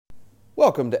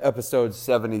Welcome to episode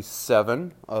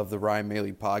 77 of the Ryan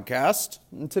Maley podcast.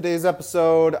 In today's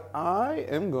episode, I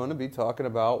am going to be talking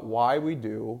about why we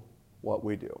do what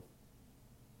we do.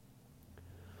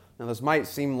 Now, this might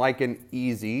seem like an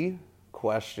easy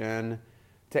question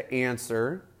to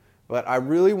answer, but I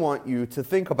really want you to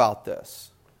think about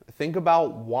this. Think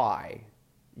about why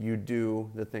you do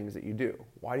the things that you do.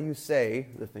 Why do you say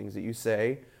the things that you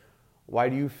say? Why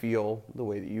do you feel the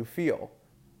way that you feel?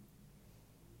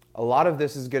 A lot of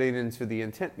this is getting into the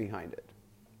intent behind it.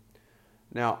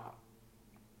 Now,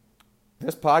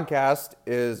 this podcast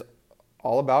is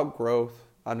all about growth,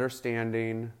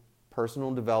 understanding,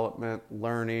 personal development,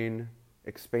 learning,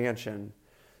 expansion.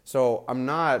 So I'm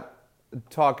not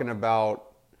talking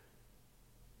about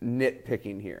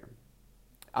nitpicking here.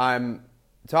 I'm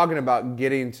talking about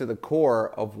getting to the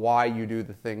core of why you do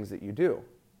the things that you do.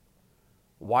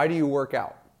 Why do you work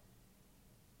out?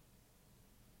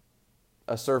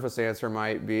 A surface answer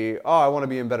might be, I want to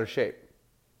be in better shape.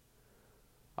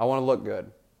 I want to look good.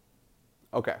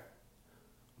 Okay.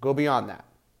 Go beyond that.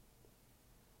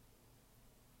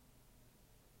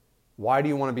 Why do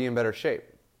you want to be in better shape?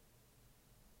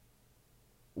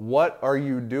 What are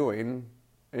you doing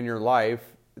in your life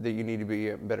that you need to be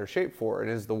in better shape for?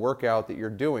 And is the workout that you're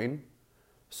doing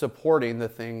supporting the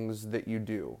things that you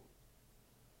do?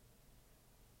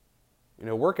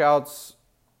 Workouts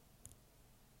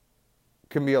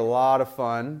can be a lot of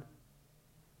fun,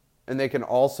 and they can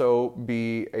also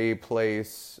be a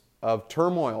place of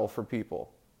turmoil for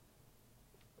people.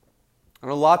 I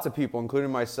know lots of people,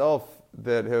 including myself,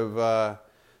 that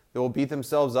will beat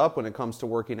themselves up when it comes to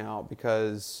working out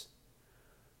because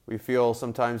we feel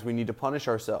sometimes we need to punish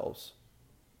ourselves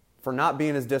for not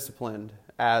being as disciplined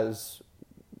as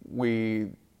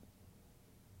we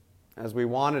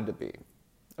wanted to be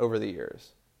over the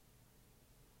years.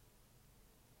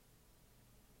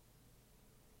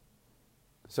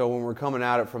 So when we're coming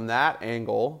at it from that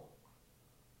angle,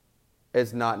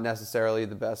 it's not necessarily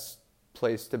the best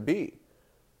place to be.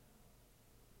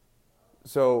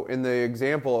 So in the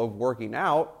example of working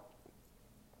out,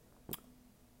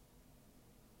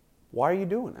 why are you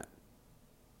doing it?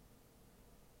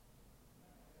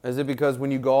 Is it because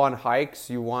when you go on hikes,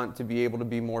 you want to be able to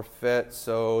be more fit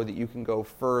so that you can go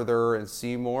further and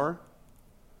see more?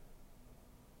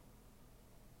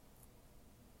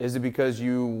 Is it because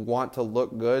you want to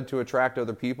look good to attract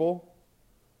other people?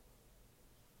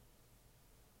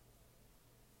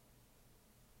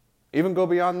 Even go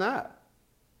beyond that.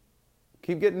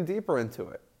 Keep getting deeper into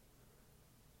it.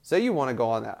 Say you want to go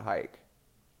on that hike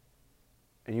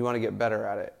and you want to get better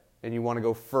at it and you want to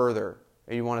go further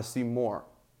and you want to see more.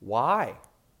 Why?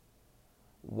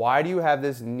 Why do you have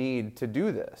this need to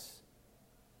do this?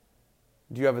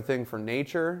 Do you have a thing for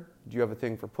nature? Do you have a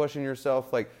thing for pushing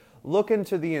yourself? Look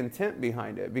into the intent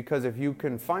behind it, because if you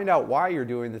can find out why you're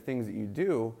doing the things that you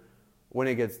do, when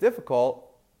it gets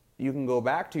difficult, you can go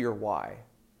back to your why,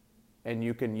 and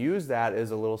you can use that as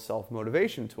a little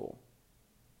self-motivation tool.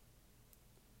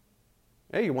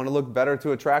 Hey, you want to look better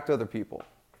to attract other people.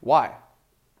 Why?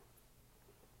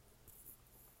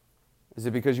 Is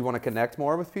it because you want to connect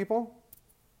more with people?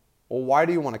 Well, why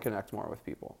do you want to connect more with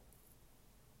people?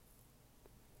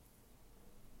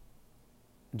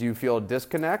 Do you feel a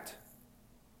disconnect?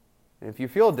 And if you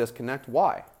feel a disconnect,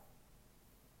 why?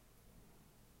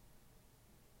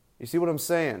 You see what I'm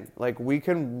saying? We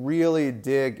can really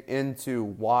dig into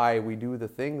why we do the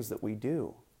things that we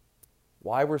do.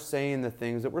 Why we're saying the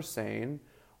things that we're saying.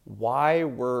 Why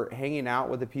we're hanging out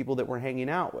with the people that we're hanging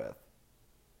out with.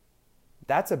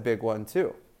 That's a big one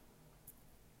too.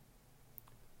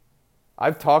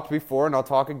 I've talked before, and I'll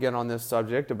talk again on this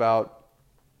subject, about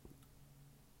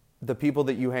the people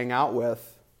that you hang out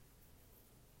with.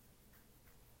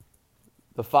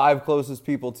 The 5 closest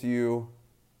people to you,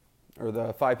 or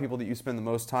the 5 people that you spend the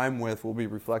most time with, will be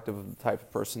reflective of the type of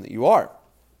person that you are.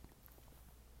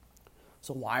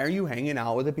 So why are you hanging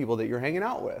out with the people that you're hanging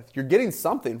out with? You're getting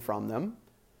something from them.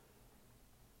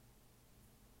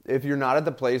 If you're not at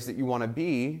the place that you want to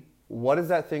be, what is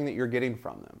that thing that you're getting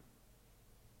from them?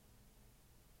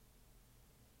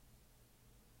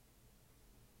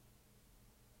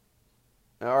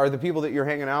 Are the people that you're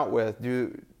hanging out with,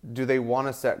 do they want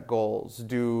to set goals?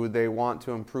 Do they want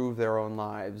to improve their own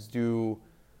lives? Do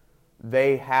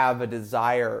they have a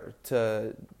desire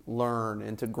to learn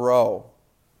and to grow?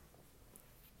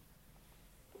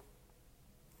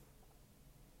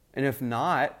 And if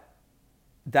not,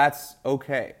 that's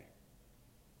okay.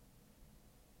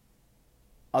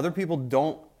 Other people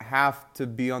don't have to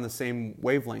be on the same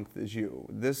wavelength as you.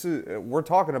 We're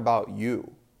talking about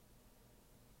you.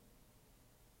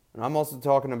 And I'm also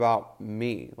talking about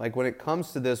me. Like when it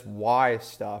comes to this why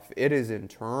stuff, it is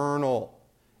internal.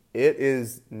 It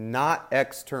is not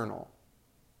external.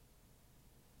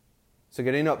 So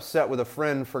getting upset with a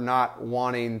friend for not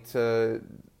wanting to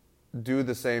do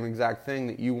the same exact thing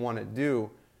that you want to do,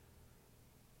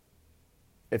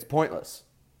 it's pointless.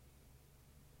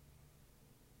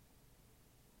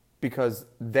 Because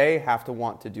they have to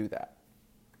want to do that.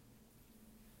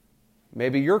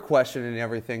 Maybe you're questioning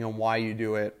everything and why you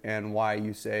do it and why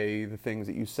you say the things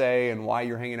that you say and why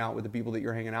you're hanging out with the people that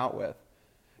you're hanging out with.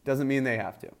 Doesn't mean they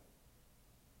have to.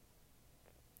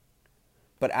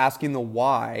 But asking the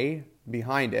why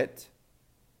behind it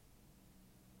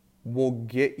will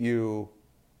get you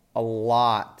a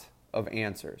lot of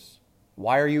answers.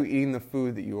 Why are you eating the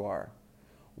food that you are?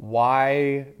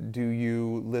 Why do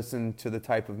you listen to the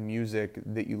type of music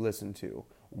that you listen to?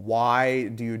 Why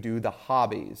do you do the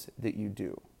hobbies that you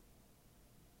do?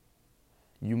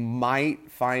 You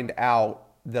might find out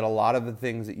that a lot of the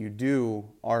things that you do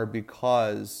are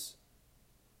because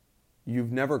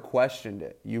you've never questioned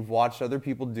it. You've watched other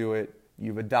people do it.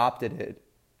 You've adopted it.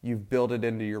 You've built it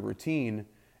into your routine.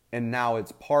 And now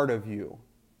it's part of you.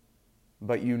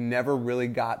 But you never really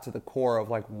got to the core of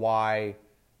like why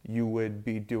you would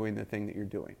be doing the thing that you're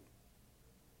doing.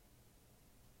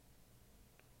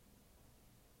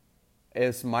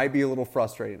 It might be a little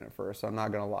frustrating at first, I'm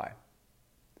not going to lie.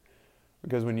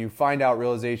 Because when you find out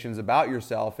realizations about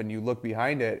yourself and you look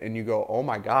behind it and you go, oh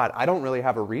my God, I don't really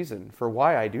have a reason for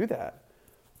why I do that.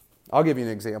 I'll give you an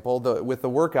example with the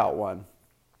workout one.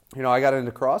 You know, I got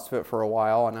into CrossFit for a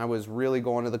while and I was really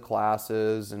going to the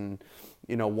classes and,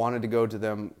 you know, wanted to go to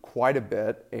them quite a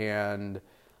bit. And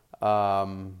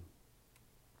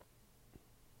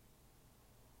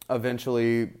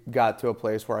eventually got to a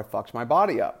place where I fucked my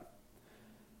body up.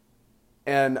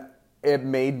 And it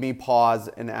made me pause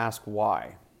and ask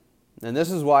why. And this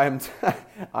is why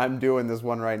I'm doing this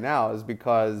one right now, is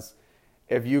because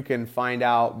if you can find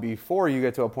out before you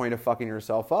get to a point of fucking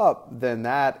yourself up, then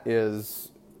that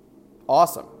is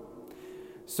awesome.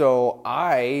 So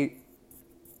I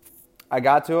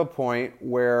got to a point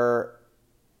where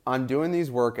I'm doing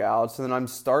these workouts and then I'm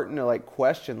starting to like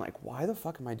question, like, why the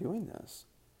fuck am I doing this?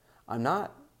 I'm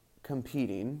not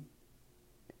competing.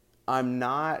 I'm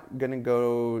not going to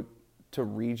go to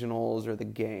regionals or the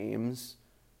games.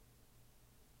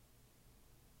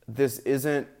 This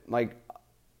isn't like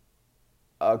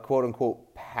a quote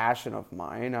unquote passion of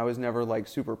mine. I was never like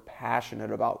super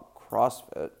passionate about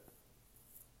CrossFit.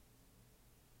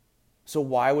 So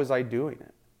why was I doing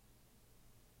it?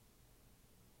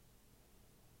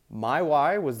 My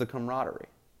why was the camaraderie.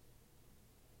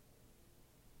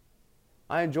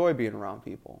 I enjoy being around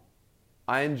people.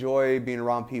 I enjoy being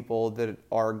around people that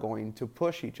are going to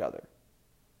push each other.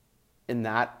 And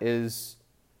that is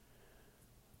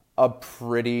a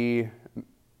pretty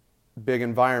big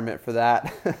environment for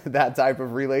that, that type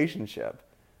of relationship.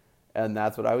 And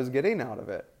that's what I was getting out of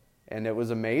it. And it was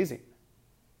amazing.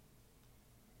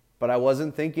 But I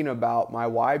wasn't thinking about my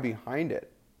why behind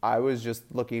it. I was just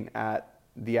looking at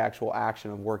the actual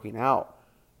action of working out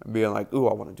and being like, ooh,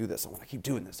 I want to do this. I want to keep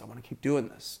doing this. I want to keep doing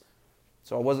this.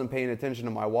 So I wasn't paying attention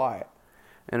to my why.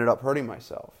 Ended up hurting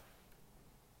myself.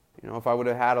 You know, if I would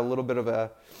have had a little bit of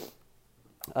a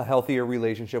healthier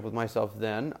relationship with myself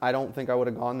then, I don't think I would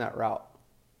have gone that route.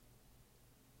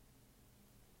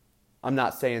 I'm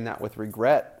not saying that with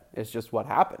regret. It's just what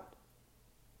happened.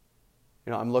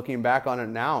 You know, I'm looking back on it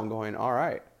now and going, all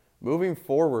right, moving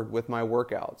forward with my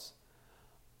workouts,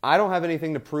 I don't have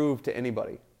anything to prove to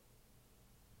anybody.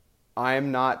 I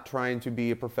am not trying to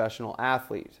be a professional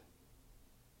athlete.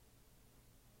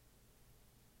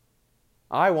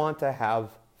 I want to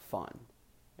have fun.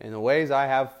 And the ways I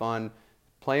have fun,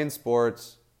 playing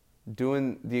sports,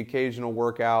 doing the occasional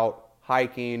workout,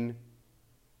 hiking,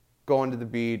 going to the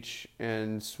beach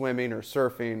and swimming or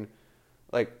surfing,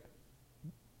 like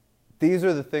these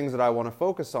are the things that I want to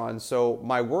focus on. So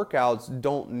my workouts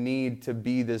don't need to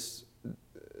be this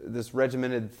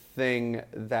regimented thing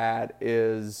that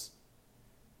is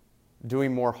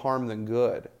doing more harm than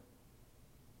good.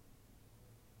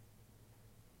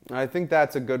 I think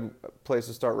that's a good place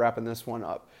to start wrapping this one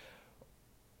up.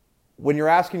 When you're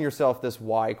asking yourself this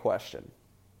why question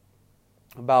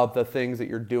about the things that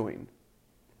you're doing,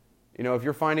 you know, if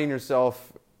you're finding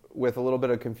yourself with a little bit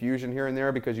of confusion here and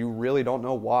there because you really don't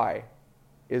know why,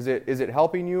 is it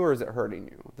helping you or is it hurting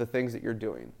you? The things that you're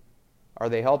doing, are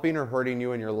they helping or hurting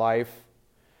you in your life?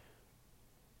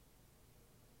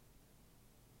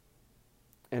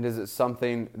 And is it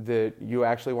something that you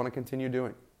actually want to continue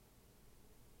doing?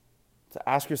 So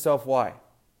ask yourself why.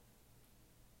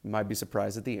 You might be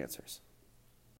surprised at the answers.